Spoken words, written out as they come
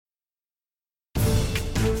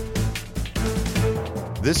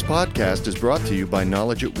This podcast is brought to you by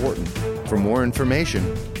Knowledge at Wharton. For more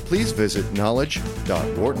information, please visit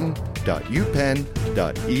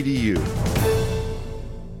knowledge.wharton.upenn.edu.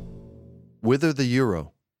 Whether the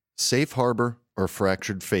euro, safe harbor, or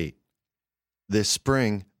fractured fate. This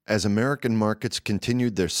spring, as American markets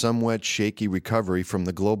continued their somewhat shaky recovery from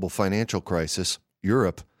the global financial crisis,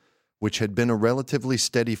 Europe, which had been a relatively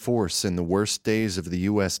steady force in the worst days of the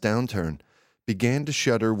U.S. downturn, began to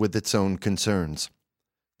shudder with its own concerns.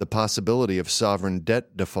 The possibility of sovereign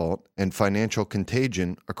debt default and financial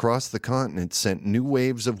contagion across the continent sent new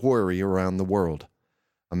waves of worry around the world.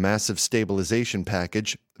 A massive stabilization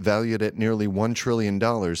package, valued at nearly $1 trillion,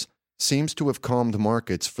 seems to have calmed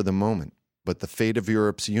markets for the moment, but the fate of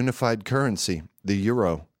Europe's unified currency, the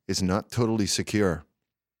euro, is not totally secure.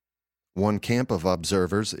 One camp of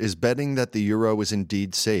observers is betting that the euro is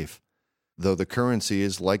indeed safe. Though the currency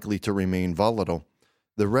is likely to remain volatile,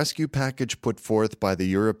 the rescue package put forth by the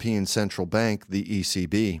European Central Bank, the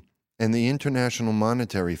ECB, and the International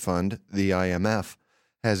Monetary Fund, the IMF,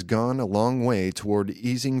 has gone a long way toward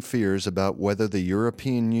easing fears about whether the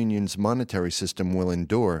European Union's monetary system will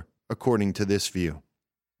endure, according to this view.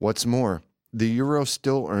 What's more, the euro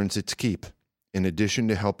still earns its keep. In addition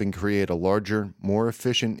to helping create a larger, more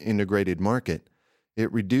efficient integrated market,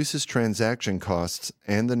 it reduces transaction costs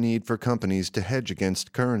and the need for companies to hedge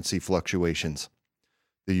against currency fluctuations.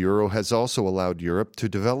 The euro has also allowed Europe to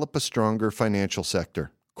develop a stronger financial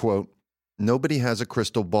sector. Quote, "Nobody has a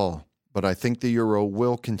crystal ball, but I think the euro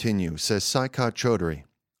will continue," says Saikat Chaudhary,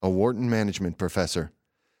 a Wharton management professor.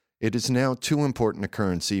 "It is now too important a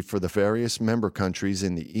currency for the various member countries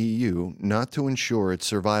in the EU not to ensure its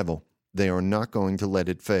survival. They are not going to let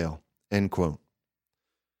it fail." End quote.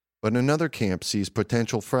 But another camp sees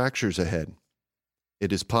potential fractures ahead.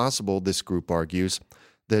 It is possible, this group argues,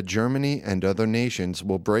 that Germany and other nations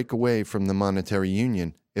will break away from the monetary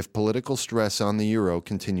union if political stress on the euro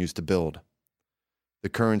continues to build. The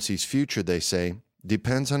currency's future, they say,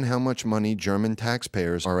 depends on how much money German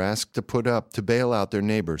taxpayers are asked to put up to bail out their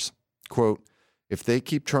neighbors. Quote, "If they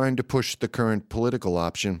keep trying to push the current political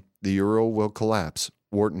option, the euro will collapse,"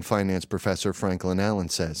 Wharton finance professor Franklin Allen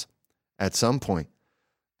says. "At some point,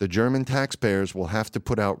 the German taxpayers will have to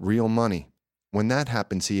put out real money. When that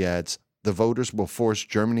happens," he adds, "the voters will force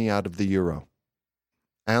Germany out of the euro."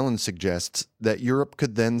 Allen suggests that Europe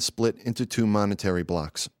could then split into two monetary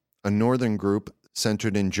blocs, a northern group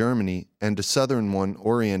centered in Germany and a southern one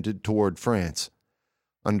oriented toward France.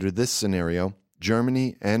 Under this scenario,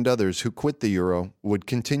 Germany and others who quit the euro would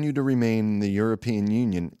continue to remain in the European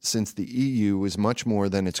Union since the EU is much more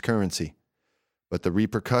than its currency. But the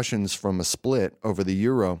repercussions from a split over the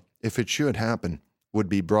euro, if it should happen, would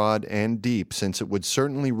be broad and deep, since it would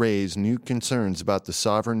certainly raise new concerns about the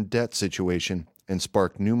sovereign debt situation and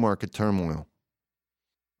spark new market turmoil.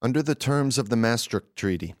 Under the terms of the Maastricht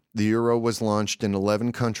Treaty, the euro was launched in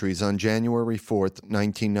 11 countries on January 4,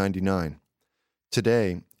 1999.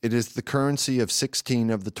 Today, it is the currency of 16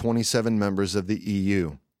 of the 27 members of the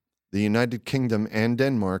EU. The United Kingdom and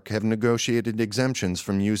Denmark have negotiated exemptions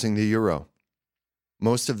from using the euro.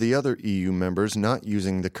 Most of the other EU members not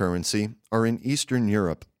using the currency are in Eastern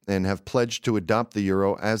Europe and have pledged to adopt the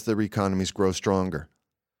euro as their economies grow stronger.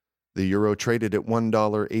 The euro traded at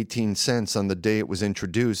 $1.18 on the day it was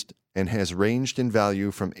introduced and has ranged in value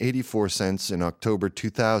from 84 cents in October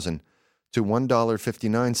 2000 to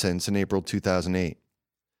 $1.59 in April 2008.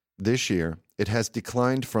 This year, it has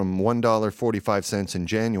declined from $1.45 in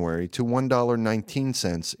January to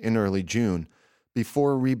 $1.19 in early June,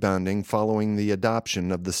 before rebounding following the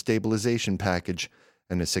adoption of the stabilization package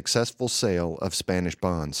and a successful sale of Spanish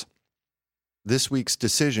bonds. This week's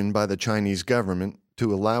decision by the Chinese government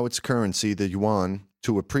to allow its currency, the yuan,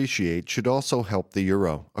 to appreciate should also help the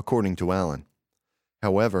euro, according to Allen.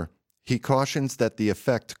 However, he cautions that the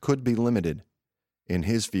effect could be limited. In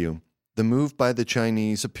his view, the move by the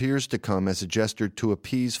Chinese appears to come as a gesture to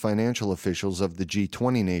appease financial officials of the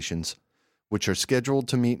G20 nations, which are scheduled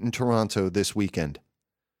to meet in Toronto this weekend.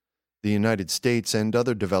 The United States and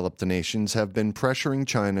other developed nations have been pressuring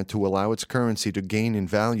China to allow its currency to gain in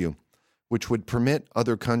value, which would permit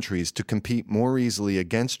other countries to compete more easily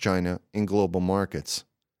against China in global markets.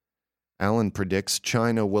 Allen predicts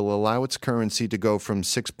China will allow its currency to go from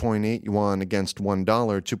 6.8 yuan against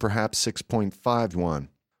 $1 to perhaps 6.5 yuan.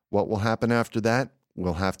 What will happen after that?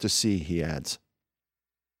 We'll have to see, he adds.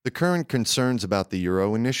 The current concerns about the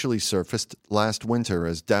euro initially surfaced last winter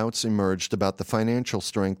as doubts emerged about the financial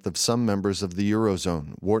strength of some members of the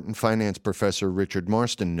Eurozone, Wharton finance professor Richard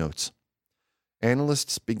Marston notes.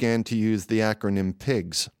 Analysts began to use the acronym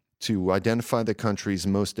PIGS to identify the countries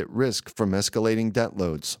most at risk from escalating debt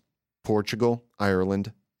loads. Portugal,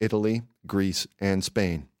 Ireland, Italy, Greece, and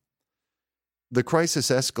Spain. The crisis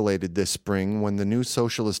escalated this spring when the new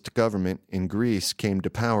socialist government in Greece came to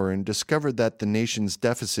power and discovered that the nation's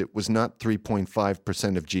deficit was not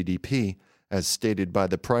 3.5% of GDP, as stated by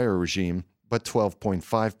the prior regime, but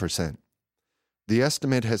 12.5%. The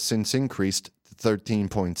estimate has since increased to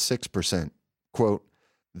 13.6%. Quote,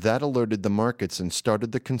 that alerted the markets and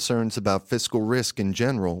started the concerns about fiscal risk in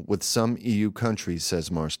general with some EU countries, says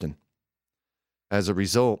Marston. As a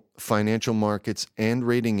result, financial markets and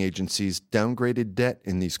rating agencies downgraded debt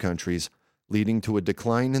in these countries, leading to a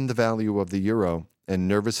decline in the value of the euro and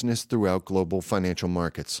nervousness throughout global financial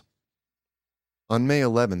markets. On May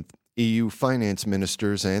 11th, EU finance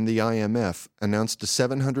ministers and the IMF announced a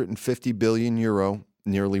 €750 billion,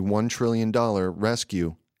 nearly $1 trillion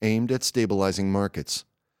rescue aimed at stabilizing markets.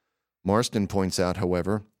 Marston points out,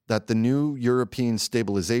 however, that the new European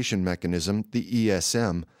Stabilization Mechanism, the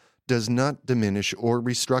ESM, does not diminish or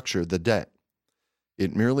restructure the debt.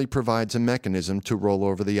 It merely provides a mechanism to roll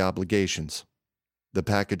over the obligations. The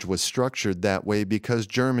package was structured that way because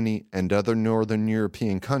Germany and other Northern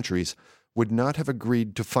European countries would not have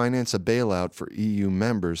agreed to finance a bailout for EU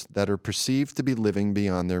members that are perceived to be living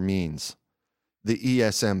beyond their means. The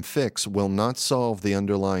ESM fix will not solve the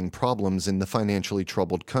underlying problems in the financially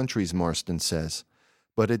troubled countries, Marston says,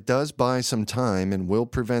 but it does buy some time and will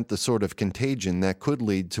prevent the sort of contagion that could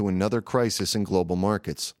lead to another crisis in global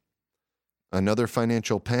markets. Another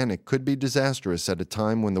financial panic could be disastrous at a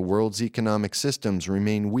time when the world's economic systems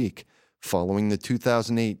remain weak following the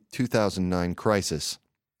 2008-2009 crisis.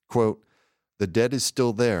 Quote, the debt is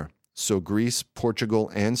still there, so Greece,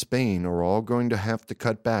 Portugal, and Spain are all going to have to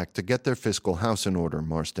cut back to get their fiscal house in order,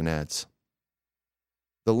 Marston adds.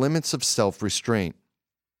 The limits of self-restraint.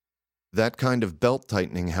 That kind of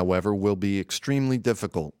belt-tightening, however, will be extremely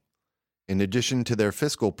difficult. In addition to their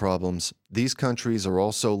fiscal problems, these countries are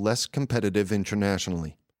also less competitive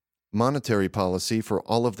internationally. Monetary policy for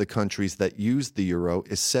all of the countries that use the euro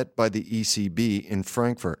is set by the ECB in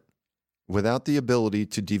Frankfurt. Without the ability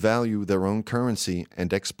to devalue their own currency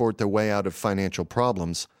and export their way out of financial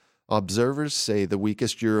problems, observers say the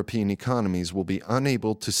weakest European economies will be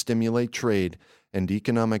unable to stimulate trade and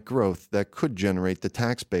economic growth that could generate the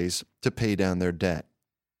tax base to pay down their debt.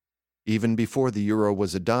 Even before the euro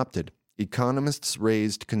was adopted, economists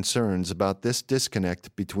raised concerns about this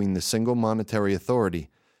disconnect between the single monetary authority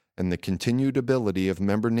and the continued ability of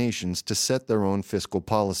member nations to set their own fiscal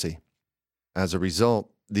policy. As a result,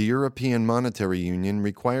 the European Monetary Union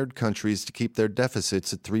required countries to keep their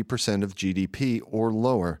deficits at 3% of GDP or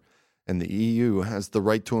lower, and the EU has the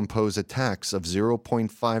right to impose a tax of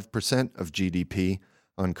 0.5% of GDP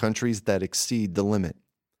on countries that exceed the limit.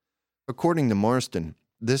 According to Marston,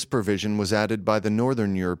 this provision was added by the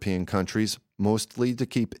Northern European countries, mostly to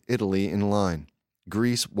keep Italy in line.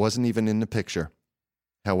 Greece wasn't even in the picture.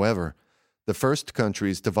 However, the first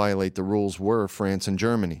countries to violate the rules were France and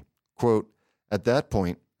Germany. Quote, at that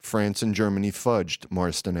point, France and Germany fudged,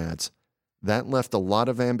 Marston adds. That left a lot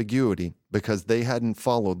of ambiguity because they hadn't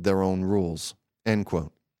followed their own rules. End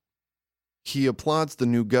quote. He applauds the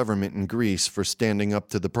new government in Greece for standing up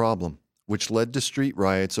to the problem, which led to street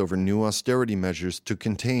riots over new austerity measures to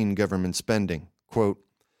contain government spending. Quote,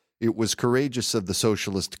 it was courageous of the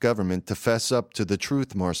socialist government to fess up to the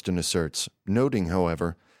truth, Marston asserts, noting,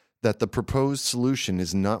 however, that the proposed solution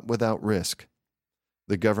is not without risk.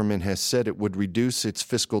 The government has said it would reduce its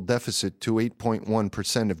fiscal deficit to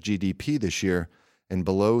 8.1% of GDP this year and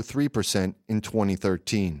below 3% in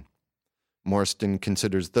 2013. Marston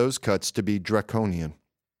considers those cuts to be draconian.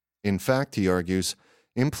 In fact, he argues,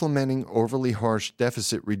 implementing overly harsh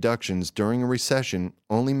deficit reductions during a recession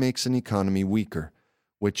only makes an economy weaker,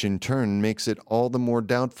 which in turn makes it all the more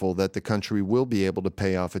doubtful that the country will be able to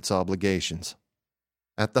pay off its obligations.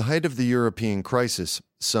 At the height of the European crisis,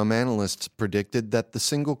 some analysts predicted that the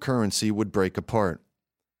single currency would break apart.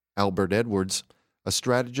 Albert Edwards, a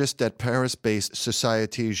strategist at Paris-based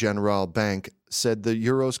Société Générale Bank, said the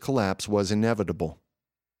euro's collapse was inevitable.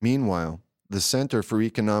 Meanwhile, the Centre for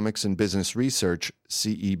Economics and Business Research,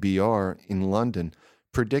 CEBR, in London,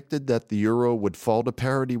 predicted that the euro would fall to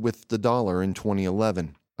parity with the dollar in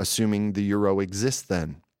 2011, assuming the euro exists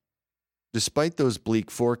then. Despite those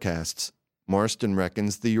bleak forecasts, Marston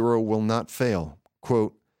reckons the euro will not fail.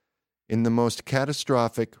 Quote, in the most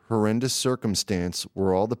catastrophic, horrendous circumstance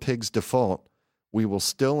where all the pigs default, we will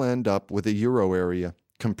still end up with a euro area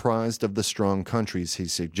comprised of the strong countries, he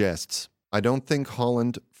suggests. I don't think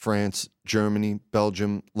Holland, France, Germany,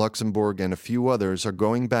 Belgium, Luxembourg, and a few others are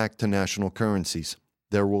going back to national currencies.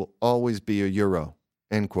 There will always be a euro.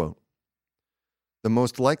 End quote. The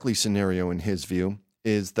most likely scenario, in his view,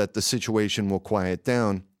 is that the situation will quiet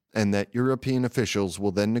down and that European officials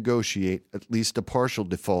will then negotiate at least a partial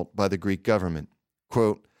default by the Greek government.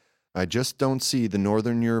 Quote, I just don't see the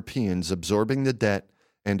Northern Europeans absorbing the debt,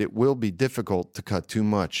 and it will be difficult to cut too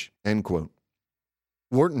much, end quote.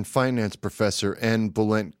 Wharton finance professor N.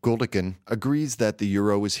 Bulent Guldikin agrees that the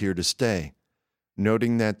euro is here to stay,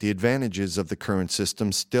 noting that the advantages of the current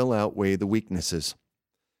system still outweigh the weaknesses.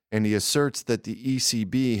 And he asserts that the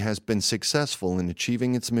ECB has been successful in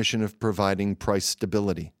achieving its mission of providing price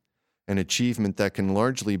stability, an achievement that can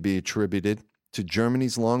largely be attributed to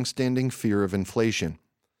Germany's long-standing fear of inflation,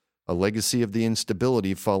 a legacy of the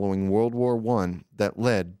instability following World War I that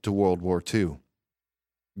led to World War II.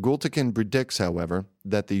 Guldikin predicts, however,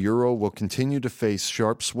 that the euro will continue to face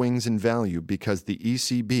sharp swings in value because the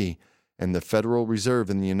ECB and the Federal Reserve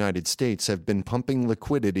in the United States have been pumping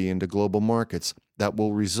liquidity into global markets that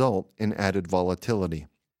will result in added volatility.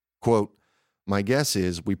 Quote, my guess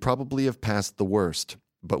is we probably have passed the worst,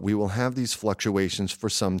 but we will have these fluctuations for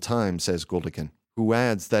some time, says Guldikin, who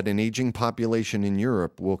adds that an aging population in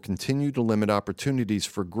Europe will continue to limit opportunities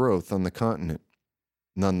for growth on the continent.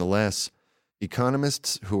 Nonetheless,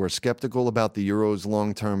 economists who are skeptical about the euro's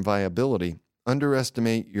long-term viability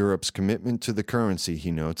underestimate Europe's commitment to the currency,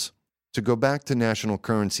 he notes. To go back to national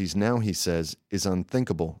currencies now, he says, is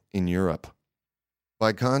unthinkable in Europe.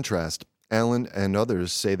 By contrast, Allen and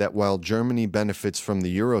others say that while Germany benefits from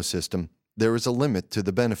the euro system, there is a limit to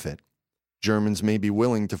the benefit. Germans may be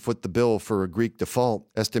willing to foot the bill for a Greek default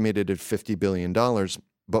estimated at $50 billion,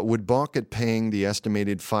 but would balk at paying the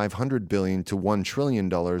estimated $500 billion to $1 trillion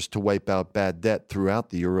to wipe out bad debt throughout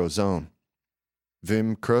the Eurozone.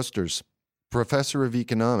 Wim Krosters, professor of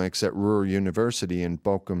economics at Ruhr University in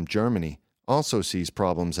Bochum, Germany, also sees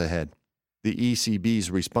problems ahead. The ECB's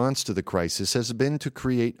response to the crisis has been to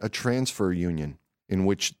create a transfer union, in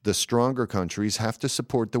which the stronger countries have to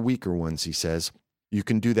support the weaker ones, he says. You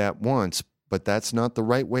can do that once, but that's not the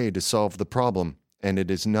right way to solve the problem, and it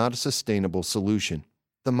is not a sustainable solution.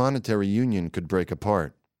 The monetary union could break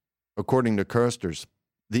apart. According to Kirsters,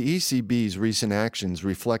 the ECB's recent actions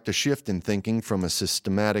reflect a shift in thinking from a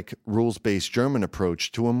systematic, rules-based German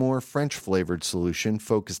approach to a more French-flavored solution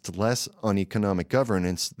focused less on economic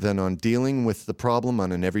governance than on dealing with the problem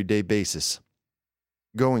on an everyday basis.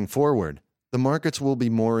 Going forward, the markets will be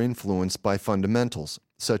more influenced by fundamentals,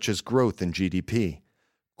 such as growth in GDP,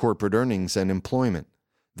 corporate earnings and employment,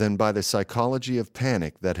 than by the psychology of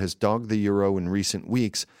panic that has dogged the euro in recent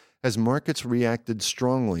weeks as markets reacted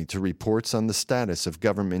strongly to reports on the status of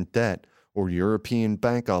government debt or European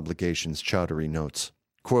bank obligations, Chowdhury notes.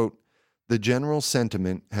 Quote, the general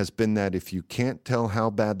sentiment has been that if you can't tell how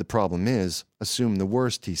bad the problem is, assume the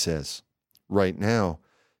worst, he says. Right now,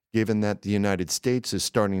 given that the United States is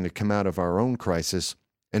starting to come out of our own crisis,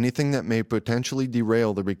 anything that may potentially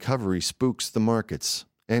derail the recovery spooks the markets,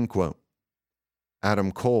 end quote.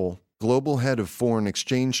 Adam Cole, global head of foreign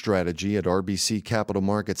exchange strategy at RBC Capital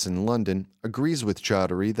Markets in London, agrees with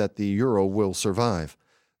Chowdhury that the euro will survive,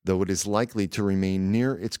 though it is likely to remain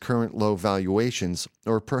near its current low valuations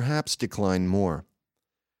or perhaps decline more.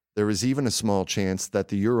 There is even a small chance that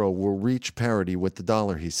the euro will reach parity with the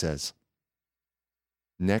dollar, he says.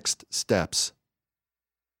 Next steps.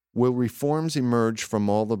 Will reforms emerge from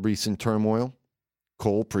all the recent turmoil?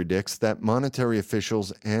 Cole predicts that monetary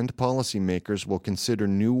officials and policymakers will consider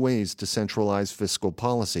new ways to centralize fiscal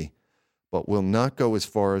policy, but will not go as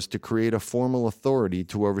far as to create a formal authority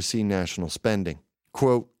to oversee national spending.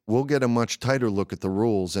 Quote, we'll get a much tighter look at the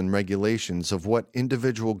rules and regulations of what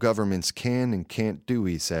individual governments can and can't do,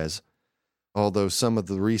 he says. Although some of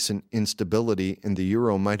the recent instability in the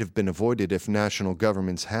euro might have been avoided if national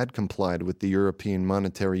governments had complied with the European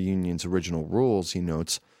Monetary Union's original rules, he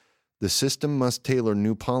notes, the system must tailor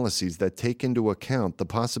new policies that take into account the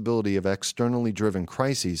possibility of externally driven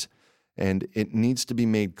crises, and it needs to be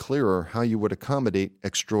made clearer how you would accommodate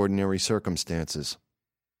extraordinary circumstances.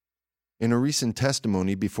 In a recent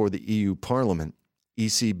testimony before the EU Parliament,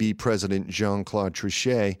 ECB President Jean-Claude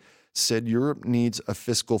Trichet said Europe needs a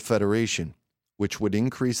fiscal federation, which would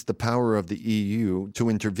increase the power of the EU to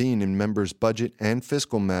intervene in members' budget and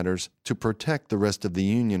fiscal matters to protect the rest of the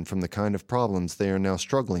Union from the kind of problems they are now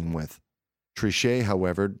struggling with. Trichet,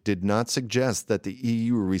 however, did not suggest that the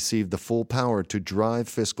EU receive the full power to drive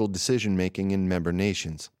fiscal decision-making in member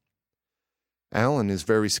nations. Allen is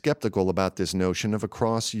very skeptical about this notion of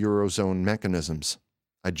across-Eurozone mechanisms.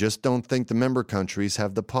 I just don't think the member countries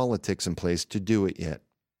have the politics in place to do it yet.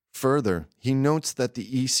 Further, he notes that the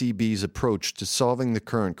ECB's approach to solving the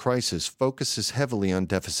current crisis focuses heavily on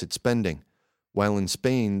deficit spending, while in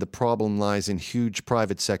Spain the problem lies in huge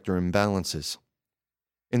private sector imbalances.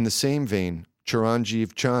 In the same vein,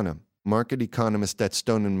 Chiranjeev Chana, market economist at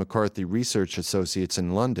Stone & McCarthy Research Associates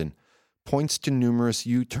in London, points to numerous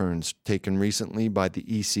U-turns taken recently by the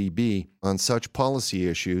ECB on such policy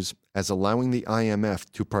issues as allowing the IMF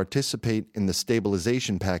to participate in the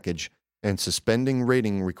stabilization package and suspending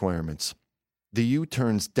rating requirements. The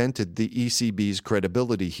U-turns dented the ECB's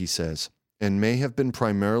credibility, he says, and may have been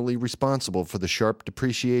primarily responsible for the sharp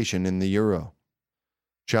depreciation in the euro.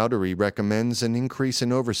 Chowdhury recommends an increase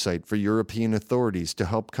in oversight for European authorities to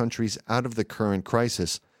help countries out of the current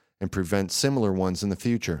crisis and prevent similar ones in the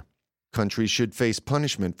future. Countries should face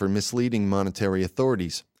punishment for misleading monetary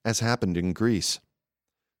authorities, as happened in Greece.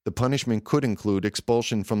 The punishment could include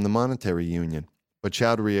expulsion from the monetary union, but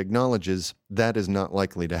Chowdhury acknowledges that is not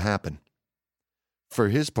likely to happen. For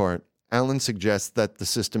his part, Allen suggests that the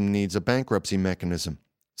system needs a bankruptcy mechanism,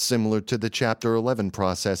 similar to the Chapter 11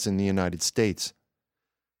 process in the United States.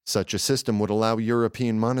 Such a system would allow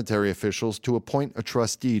European monetary officials to appoint a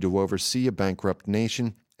trustee to oversee a bankrupt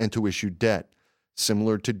nation and to issue debt,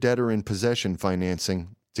 similar to debtor-in-possession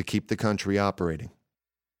financing, to keep the country operating.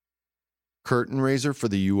 Curtain raiser for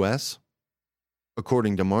the U.S.?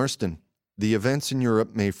 According to Marston, the events in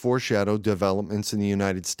Europe may foreshadow developments in the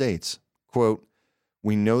United States. Quote,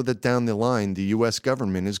 "We know that down the line the U.S.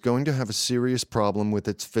 government is going to have a serious problem with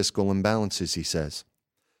its fiscal imbalances," he says,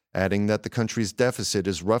 adding that the country's deficit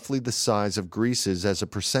is roughly the size of Greece's as a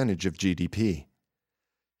percentage of GDP.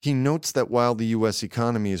 He notes that while the U.S.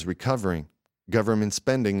 economy is recovering, government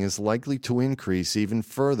spending is likely to increase even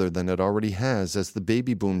further than it already has as the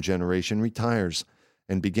baby boom generation retires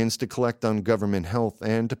and begins to collect on government health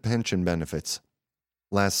and pension benefits.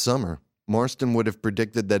 Last summer, Marston would have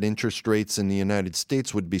predicted that interest rates in the United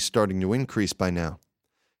States would be starting to increase by now.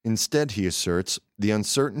 Instead, he asserts, the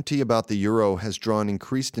uncertainty about the euro has drawn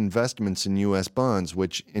increased investments in U.S. bonds,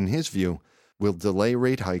 which, in his view, will delay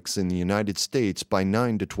rate hikes in the United States by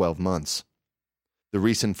 9 to 12 months. The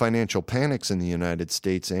recent financial panics in the United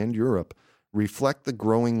States and Europe reflect the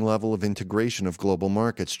growing level of integration of global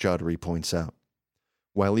markets, Chowdhury points out.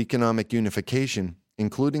 While economic unification,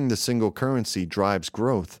 including the single currency, drives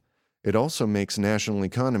growth, it also makes national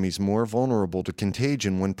economies more vulnerable to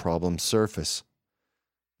contagion when problems surface.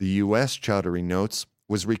 The U.S., Chowdhury notes,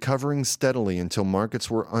 was recovering steadily until markets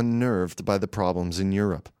were unnerved by the problems in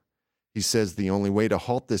Europe. He says the only way to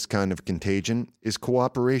halt this kind of contagion is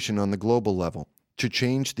cooperation on the global level, to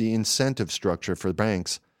change the incentive structure for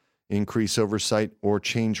banks, increase oversight, or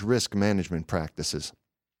change risk management practices.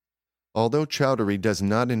 Although Chowdhury does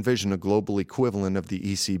not envision a global equivalent of the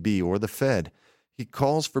ECB or the Fed, he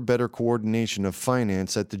calls for better coordination of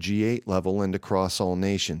finance at the G8 level and across all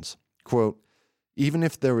nations. Quote, "Even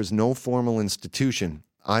if there is no formal institution,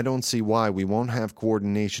 I don't see why we won't have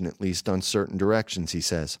coordination at least on certain directions," he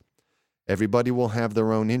says. "Everybody will have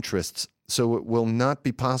their own interests, so it will not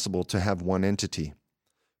be possible to have one entity.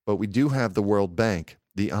 But we do have the World Bank,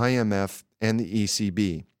 the IMF, and the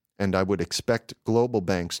ECB, and I would expect global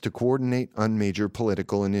banks to coordinate on major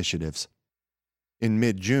political initiatives." In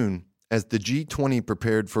mid-June, as the G20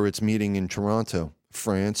 prepared for its meeting in Toronto,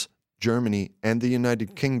 France, Germany, and the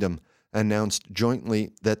United Kingdom announced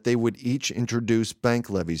jointly that they would each introduce bank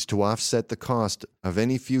levies to offset the cost of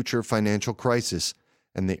any future financial crisis,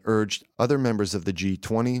 and they urged other members of the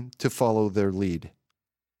G20 to follow their lead.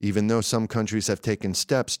 Even though some countries have taken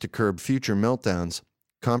steps to curb future meltdowns,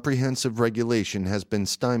 comprehensive regulation has been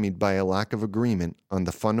stymied by a lack of agreement on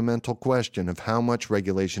the fundamental question of how much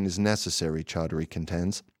regulation is necessary, Chowdhury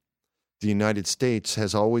contends. The United States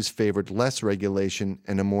has always favored less regulation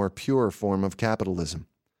and a more pure form of capitalism.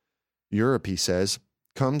 Europe, he says,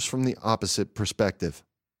 comes from the opposite perspective.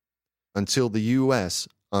 Until the U.S.,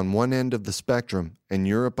 on one end of the spectrum, and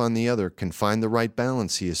Europe on the other can find the right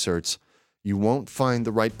balance, he asserts, you won't find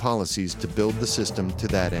the right policies to build the system to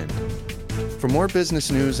that end. For more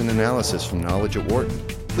business news and analysis from Knowledge at Wharton,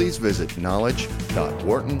 please visit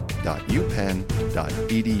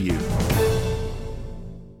knowledge.wharton.upenn.edu.